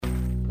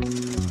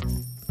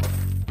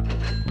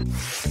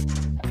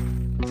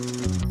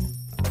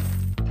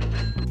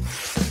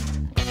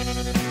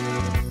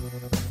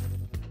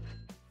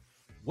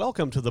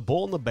Welcome to The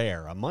Bull and the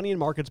Bear, a money and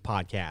markets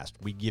podcast.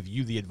 We give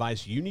you the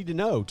advice you need to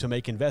know to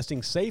make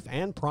investing safe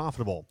and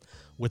profitable.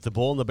 With The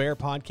Bull and the Bear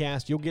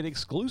podcast, you'll get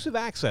exclusive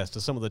access to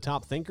some of the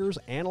top thinkers,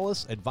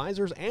 analysts,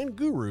 advisors, and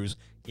gurus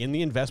in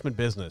the investment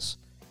business.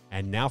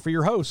 And now for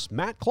your hosts,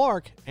 Matt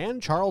Clark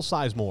and Charles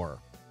Sizemore.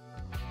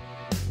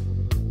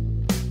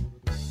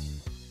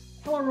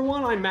 Hello,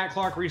 everyone. I'm Matt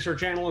Clark,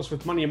 research analyst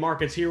with Money and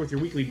Markets, here with your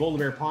weekly Bull and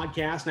the Bear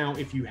podcast. Now,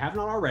 if you have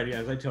not already,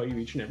 as I tell you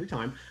each and every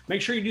time,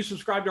 make sure you do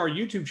subscribe to our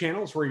YouTube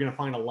channel. It's where you're going to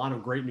find a lot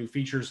of great new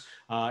features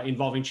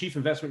involving chief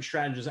investment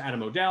strategist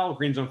Adam O'Dell,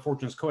 Green Zone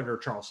Fortunes co-editor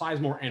Charles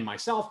Sizemore, and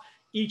myself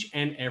each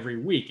and every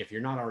week. If you're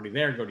not already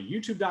there, go to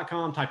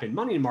youtube.com, type in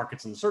Money and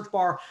Markets in the search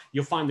bar.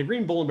 You'll find the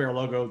green Bull and Bear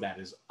logo.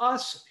 That is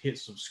us. Hit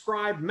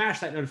subscribe,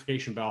 mash that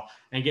notification bell,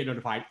 and get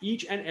notified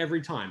each and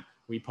every time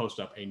we post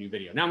up a new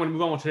video. Now I'm going to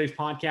move on with today's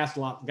podcast.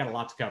 Got a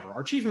lot to cover.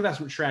 Our chief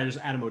investment strategist,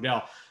 Adam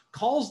O'Dell,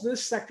 calls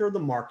this sector of the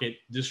market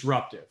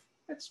disruptive.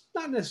 It's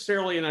not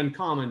necessarily an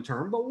uncommon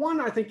term, but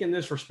one I think in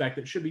this respect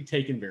that should be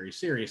taken very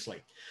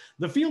seriously.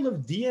 The field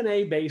of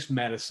DNA-based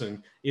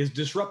medicine is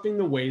disrupting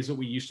the ways that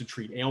we used to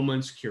treat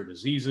ailments, cure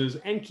diseases,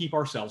 and keep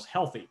ourselves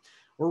healthy.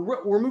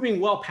 We're moving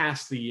well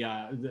past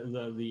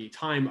the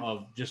time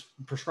of just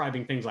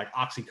prescribing things like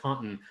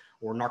OxyContin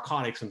or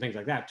narcotics and things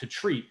like that to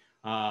treat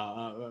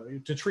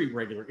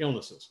regular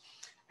illnesses.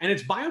 And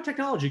it's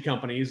biotechnology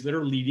companies that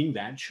are leading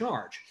that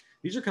charge.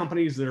 These are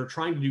companies that are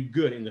trying to do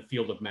good in the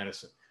field of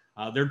medicine.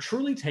 They're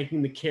truly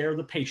taking the care of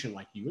the patient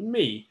like you and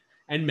me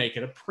and make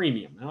it a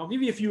premium. And I'll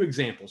give you a few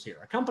examples here.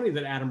 A company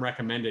that Adam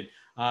recommended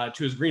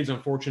to his Green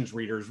Zone Fortunes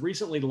readers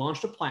recently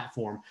launched a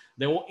platform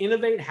that will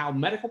innovate how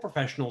medical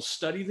professionals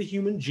study the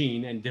human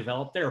gene and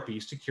develop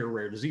therapies to cure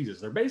rare diseases.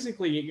 They're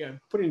basically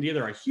putting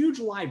together a huge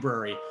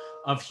library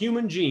of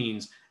human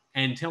genes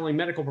and telling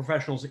medical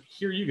professionals,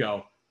 here you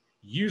go,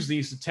 use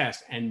these to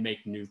test and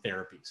make new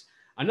therapies.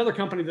 Another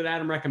company that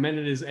Adam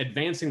recommended is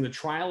advancing the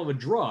trial of a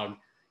drug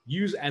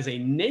used as a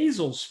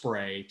nasal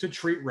spray to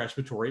treat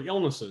respiratory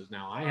illnesses.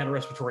 Now, I had a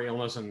respiratory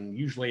illness, and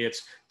usually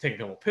it's take a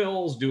couple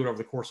pills, do it over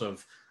the course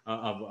of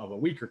a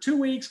week or 2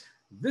 weeks.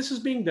 This is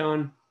being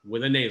done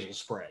with a nasal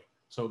spray.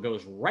 So it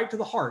goes right to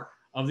the heart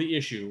of the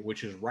issue,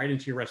 which is right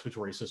into your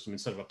respiratory system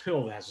instead of a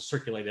pill that has to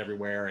circulate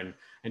everywhere and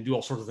do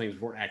all sorts of things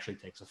before it actually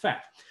takes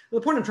effect. The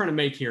point I'm trying to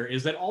make here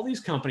is that all these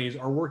companies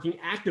are working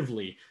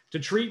actively to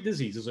treat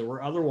diseases that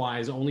were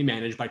otherwise only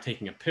managed by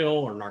taking a pill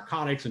or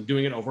narcotics and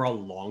doing it over a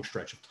long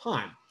stretch of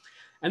time.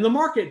 And the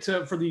market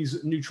for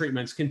these new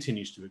treatments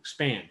continues to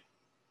expand.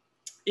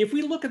 If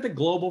we look at the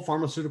global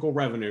pharmaceutical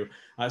revenue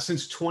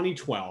since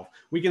 2012,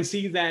 we can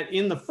see that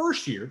in the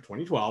first year,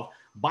 2012,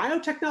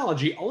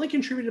 biotechnology only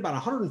contributed about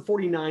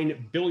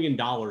 $149 billion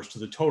to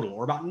the total,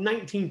 or about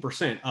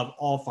 19% of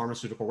all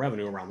pharmaceutical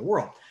revenue around the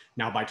world.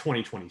 Now, by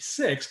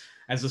 2026,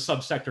 as the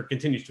subsector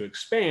continues to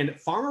expand,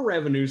 pharma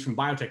revenues from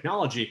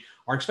biotechnology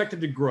are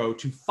expected to grow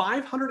to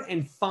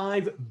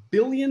 $505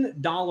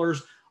 billion,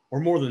 or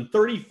more than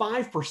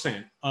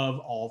 35% of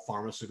all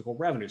pharmaceutical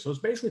revenue. So it's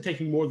basically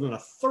taking more than a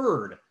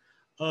third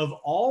of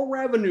all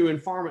revenue in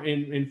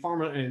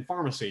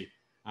pharmacy,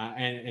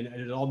 and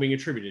it's all being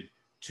attributed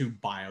to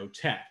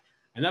biotech.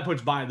 And that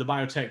puts the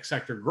biotech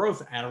sector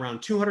growth at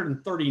around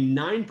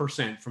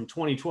 239% from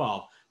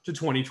 2012 to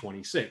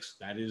 2026.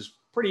 That is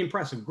pretty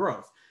impressive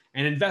growth.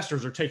 And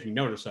investors are taking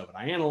notice of it.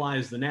 I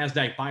analyzed the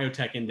NASDAQ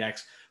Biotech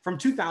Index from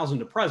 2000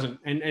 to present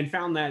and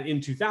found that in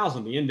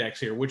 2000, the index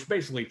here, which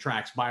basically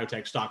tracks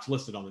biotech stocks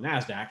listed on the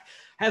NASDAQ,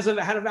 had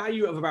a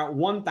value of about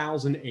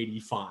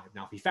 1,085.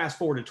 Now, if you fast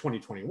forward to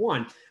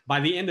 2021, by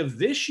the end of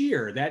this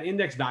year, that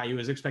index value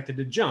is expected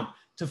to jump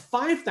to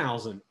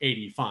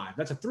 5,085.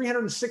 That's a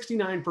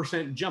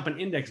 369% jump in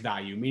index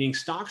value, meaning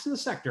stocks in the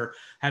sector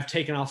have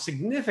taken off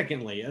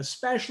significantly,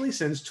 especially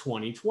since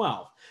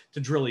 2012. To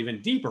drill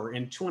even deeper,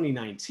 in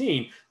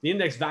 2019, the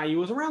index value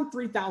was around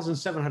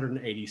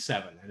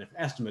 3,787. And if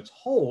estimates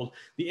hold,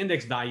 the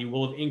index value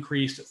will have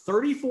increased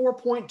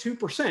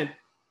 34.2%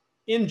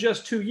 in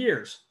just 2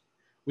 years.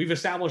 We've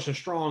established a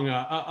strong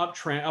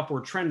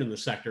upward trend in the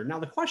sector. Now,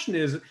 the question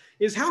is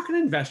how can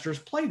investors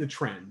play the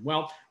trend?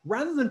 Well,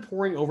 rather than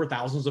poring over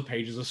thousands of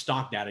pages of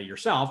stock data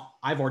yourself,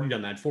 I've already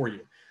done that for you.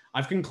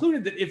 I've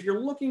concluded that if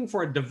you're looking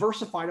for a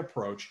diversified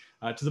approach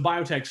to the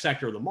biotech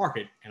sector of the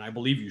market, and I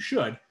believe you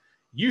should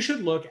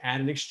look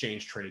at an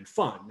exchange-traded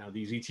fund. Now,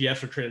 these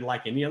ETFs are traded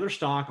like any other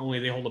stock, only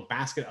they hold a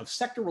basket of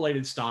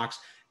sector-related stocks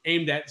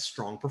aimed at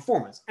strong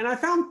performance. And I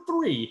found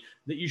 3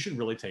 that you should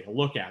really take a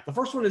look at. The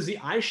first one is the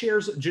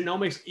iShares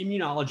Genomics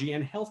Immunology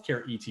and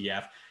Healthcare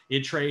ETF.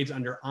 It trades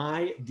under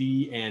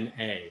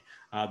IDNA.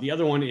 The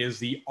other one is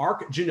the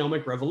ARK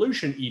Genomic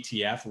Revolution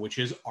ETF, which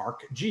is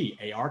ARKG,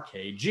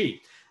 ARKG.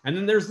 And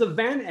then there's the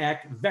Van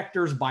Eck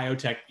Vectors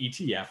Biotech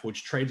ETF,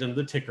 which trades under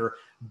the ticker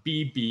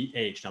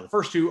BBH. Now, the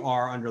first 2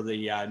 are under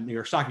the New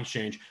York Stock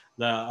Exchange.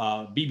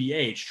 The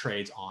BBH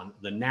trades on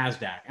the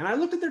NASDAQ. And I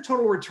looked at their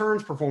total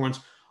returns performance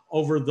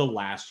over the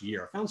last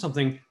year. I found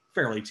something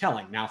fairly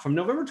telling. Now, from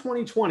November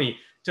 2020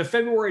 to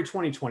February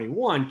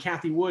 2021,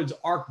 Cathie Wood's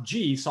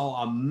ARKG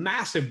saw a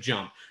massive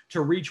jump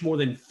to reach more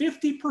than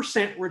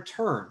 50%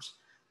 returns.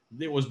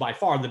 it was by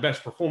far the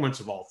best performance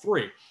of all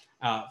three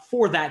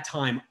for that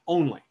time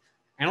only.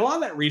 And a lot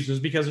of that reason is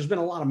because there's been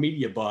a lot of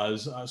media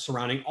buzz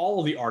surrounding all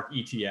of the ARK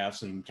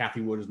ETFs, and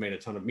Cathie Wood has made a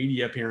ton of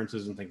media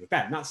appearances and things like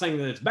that. Not saying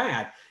that it's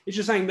bad. It's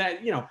just saying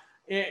that, you know,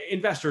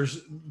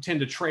 investors tend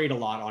to trade a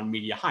lot on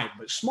media hype,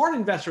 but smart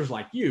investors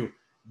like you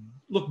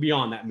look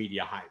beyond that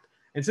media hype.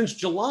 And since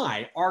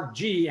July,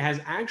 ARKG has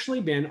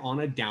actually been on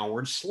a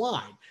downward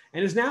slide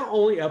and is now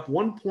only up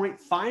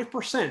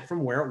 1.5%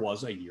 from where it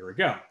was a year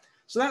ago.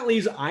 So that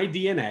leaves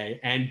IDNA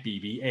and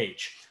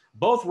BBH.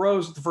 Both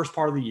rose at the first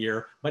part of the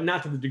year, but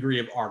not to the degree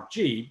of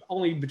ARKG,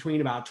 only between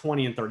about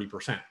 20 and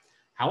 30%.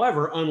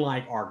 However,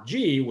 unlike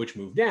ARKG, which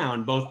moved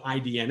down, both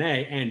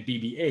IDNA and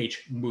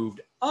BBH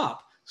moved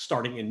up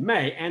starting in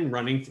May and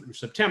running through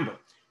September.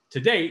 To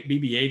date,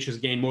 BBH has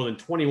gained more than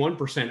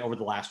 21% over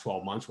the last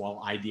 12 months,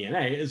 while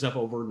IDNA is up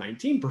over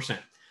 19%.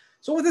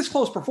 So with this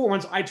close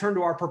performance, I turned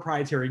to our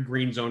proprietary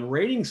green zone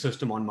rating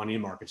system on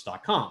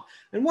moneyandmarkets.com.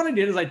 And what I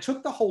did is I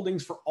took the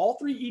holdings for all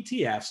three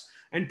ETFs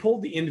and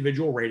pulled the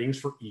individual ratings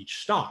for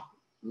each stock.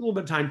 A little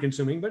bit time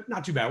consuming, but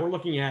not too bad. We're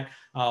looking at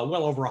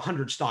well over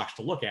 100 stocks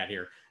to look at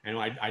here. And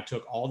I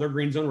took all their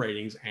green zone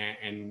ratings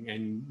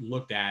and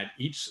looked at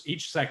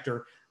each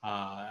sector,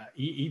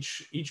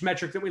 each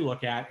metric that we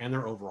look at and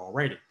their overall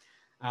rating.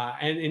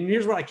 And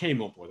here's what I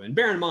came up with. And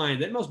bear in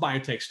mind that most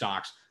biotech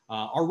stocks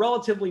are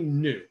relatively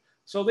new.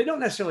 So they don't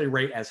necessarily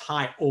rate as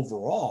high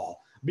overall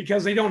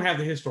because they don't have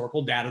the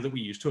historical data that we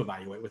use to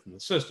evaluate within the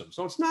system.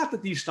 So it's not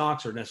that these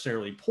stocks are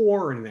necessarily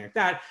poor or anything like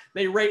that.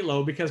 They rate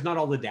low because not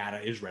all the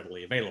data is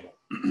readily available.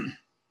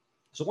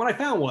 So what I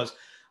found was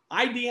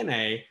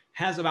IDNA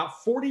has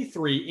about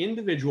 43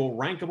 individual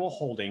rankable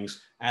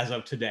holdings as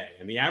of today.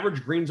 And the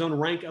average green zone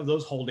rank of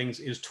those holdings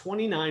is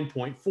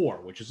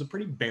 29.4, which is a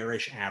pretty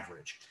bearish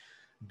average.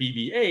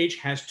 BBH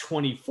has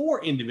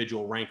 24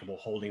 individual rankable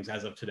holdings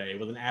as of today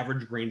with an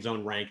average green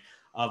zone rank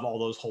of all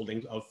those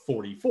holdings of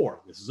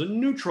 44. This is a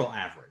neutral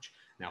average.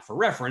 Now, for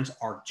reference,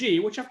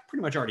 ARKG, which I've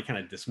pretty much already kind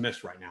of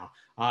dismissed right now,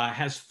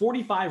 has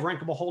 45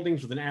 rankable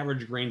holdings with an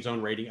average green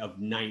zone rating of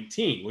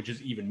 19, which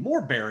is even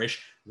more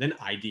bearish than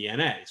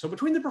IDNA. So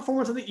between the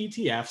performance of the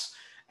ETFs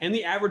and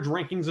the average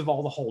rankings of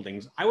all the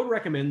holdings, I would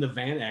recommend the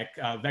Van Eck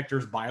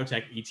Vectors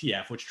Biotech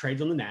ETF, which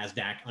trades on the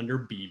NASDAQ under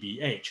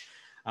BBH.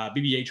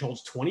 BBH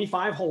holds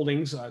 25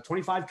 holdings,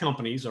 25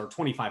 companies, or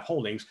 25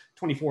 holdings,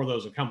 24 of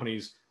those are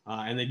companies,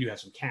 and they do have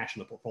some cash in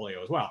the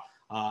portfolio as well.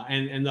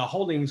 And the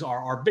holdings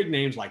are big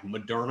names like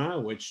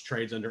Moderna, which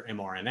trades under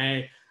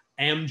mRNA,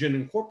 Amgen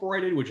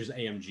Incorporated, which is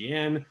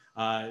AMGN,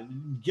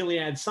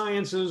 Gilead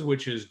Sciences,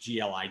 which is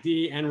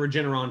GLID, and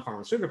Regeneron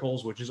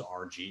Pharmaceuticals, which is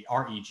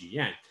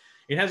REGN.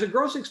 It has a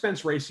gross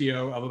expense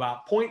ratio of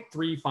about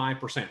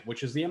 0.35%,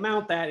 which is the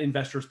amount that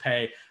investors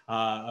pay,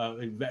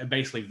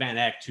 basically Van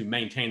Eck, to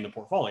maintain the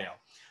portfolio.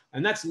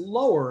 And that's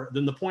lower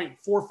than the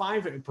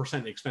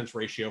 0.45% expense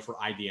ratio for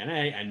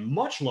IDNA and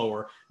much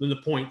lower than the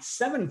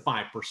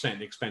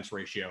 0.75% expense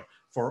ratio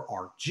for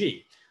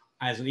ARKG.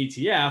 As an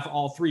ETF,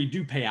 all three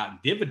do pay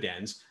out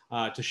dividends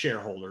to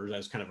shareholders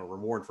as kind of a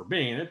reward for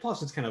being in it.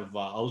 Plus, it's kind of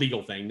a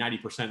legal thing.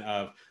 90%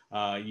 of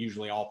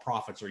usually all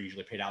profits are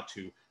usually paid out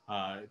to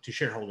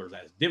shareholders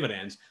as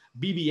dividends.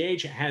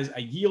 BBH has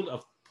a yield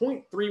of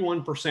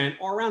 0.31%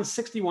 or around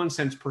 61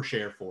 cents per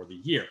share for the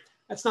year.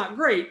 That's not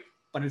great,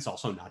 but it's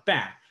also not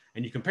bad.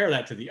 And you compare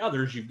that to the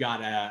others, you've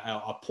got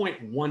a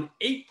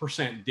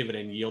 0.18%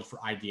 dividend yield for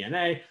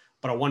IDNA,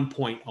 but a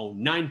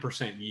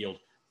 1.09% yield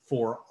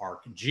for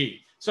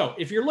ARKG. So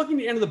if you're looking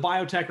to enter the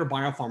biotech or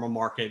biopharma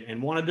market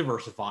and want to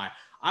diversify,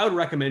 I would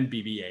recommend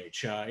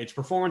BBH. Its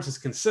performance is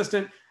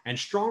consistent and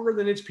stronger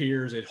than its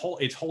peers.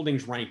 Its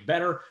holdings rank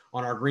better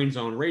on our green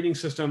zone rating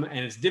system, and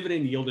its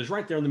dividend yield is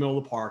right there in the middle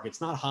of the park.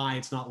 It's not high,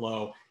 it's not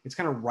low. It's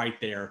kind of right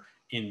there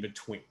in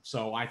between.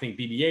 So I think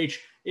BBH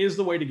is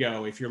the way to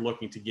go if you're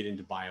looking to get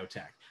into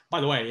biotech. By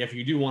the way, if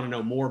you do want to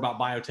know more about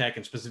biotech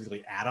and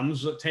specifically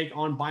Adam's take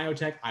on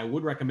biotech, I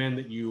would recommend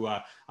that you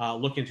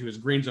look into his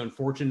Green Zone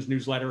Fortunes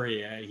newsletter.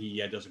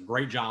 He does a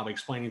great job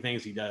explaining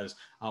things. He does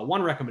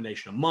one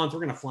recommendation a month. We're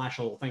going to flash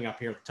a little thing up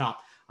here at the top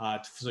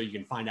so you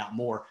can find out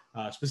more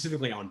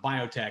specifically on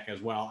biotech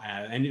as well.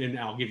 And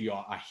I'll give you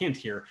a hint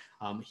here.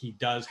 He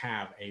does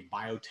have a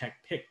biotech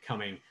pick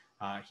coming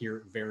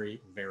here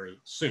very, very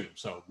soon.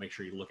 So make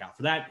sure you look out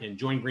for that and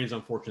join Green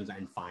Zone Fortunes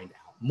and find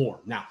out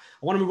more. Now,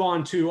 I want to move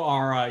on to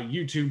our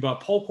YouTube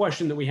poll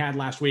question that we had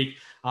last week.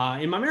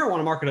 In my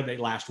marijuana market update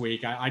last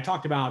week, I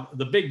talked about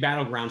the big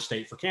battleground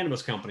state for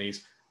cannabis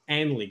companies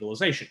and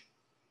legalization.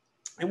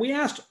 And we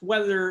asked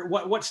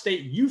what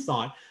state you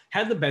thought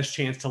had the best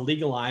chance to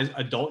legalize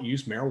adult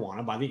use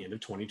marijuana by the end of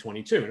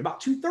 2022. And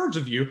about 2/3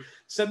 of you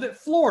said that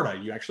Florida,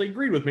 you actually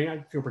agreed with me,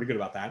 I feel pretty good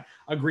about that,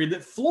 agreed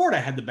that Florida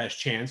had the best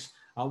chance,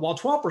 while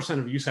 12%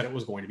 of you said it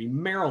was going to be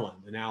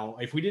Maryland. Now,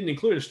 if we didn't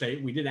include a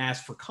state, we did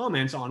ask for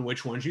comments on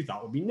which ones you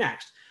thought would be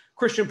next.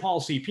 Christian Paul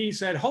CP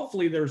said,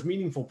 hopefully there's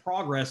meaningful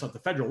progress at the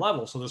federal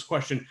level, so this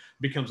question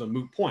becomes a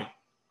moot point.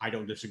 I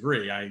don't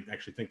disagree. I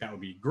actually think that would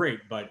be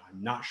great, but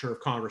I'm not sure if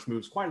Congress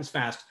moves quite as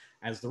fast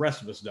as the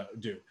rest of us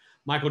do.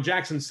 Michael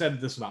Jackson said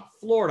this about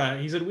Florida.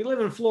 He said, "We live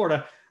in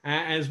Florida.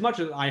 As much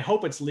as I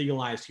hope it's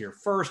legalized here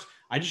first,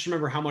 I just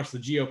remember how much the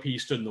GOP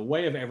stood in the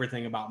way of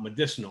everything about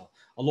medicinal.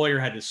 A lawyer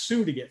had to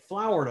sue to get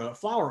flower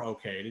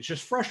okayed. It's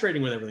just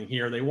frustrating with everything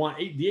here. They want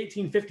the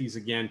 1850s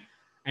again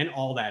and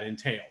all that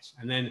entails."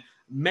 And then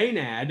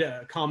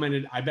Maynard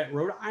commented, "I bet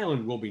Rhode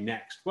Island will be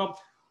next." Well,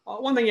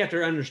 one thing you have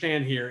to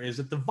understand here is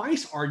that the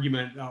vice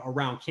argument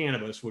around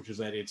cannabis, which is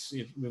that it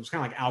was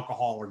kind of like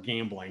alcohol or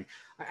gambling,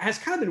 has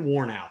kind of been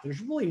worn out.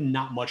 There's really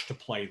not much to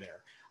play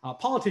there.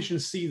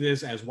 Politicians see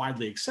this as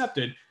widely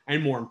accepted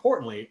and, more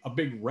importantly, a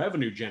big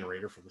revenue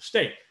generator for the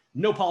state.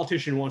 No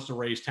politician wants to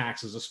raise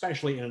taxes,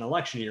 especially in an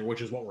election year,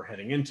 which is what we're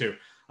heading into.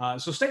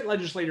 So state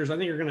legislators, I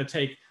think, are going to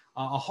take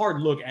a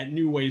hard look at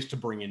new ways to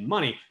bring in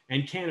money,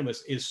 and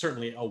cannabis is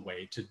certainly a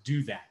way to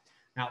do that.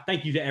 Now,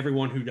 thank you to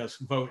everyone who does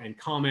vote and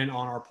comment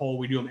on our poll.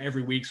 We do them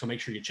every week, so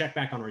make sure you check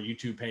back on our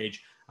YouTube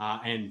page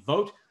and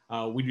vote.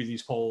 We do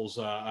these polls.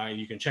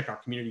 You can check our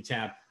community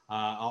tab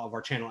of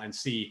our channel and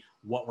see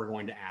what we're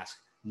going to ask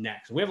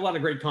next. We have a lot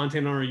of great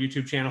content on our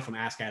YouTube channel, from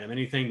Ask Adam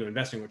Anything to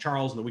Investing with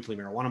Charles and the weekly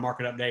marijuana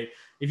market update.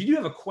 If you do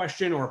have a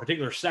question or a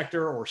particular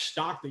sector or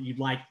stock that you'd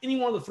like any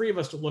one of the three of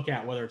us to look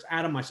at, whether it's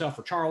Adam, myself,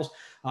 or Charles,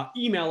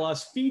 email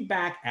us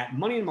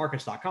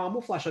feedback@moneyandmarkets.com.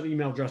 We'll flash out the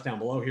email address down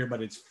below here,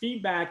 but it's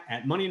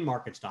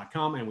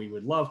feedback@moneyandmarkets.com, and we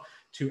would love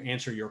to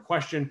answer your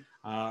question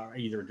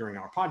either during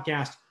our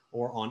podcast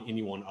or on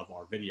any one of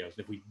our videos.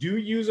 If we do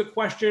use a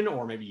question,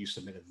 or maybe you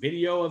submit a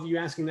video of you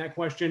asking that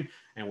question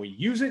and we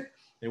use it,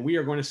 then we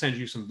are going to send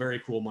you some very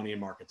cool Money and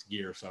Markets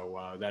gear.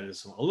 So that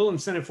is a little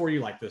incentive for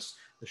you, like the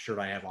shirt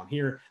I have on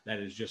here. That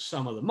is just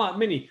some of the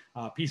many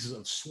pieces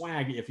of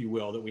swag, if you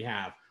will, that we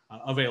have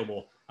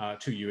available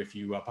to you if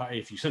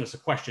you send us a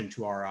question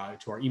to our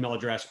email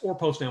address or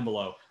post down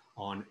below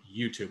on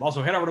YouTube.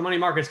 Also, head over to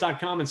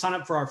moneymarkets.com and sign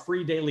up for our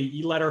free daily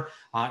e-letter.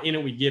 In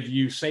it, we give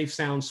you safe,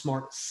 sound,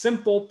 smart,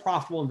 simple,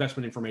 profitable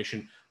investment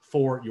information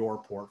for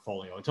your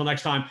portfolio. Until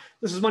next time,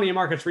 this is Money and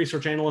Markets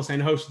research analyst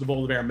and host of the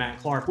Bold Bear, Matt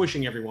Clark,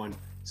 wishing everyone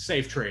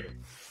safe trading.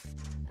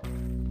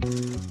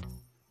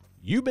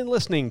 You've been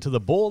listening to The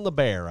Bull and the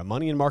Bear, a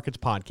Money and Markets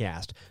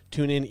podcast.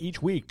 Tune in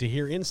each week to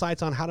hear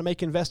insights on how to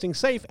make investing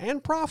safe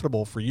and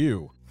profitable for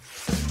you.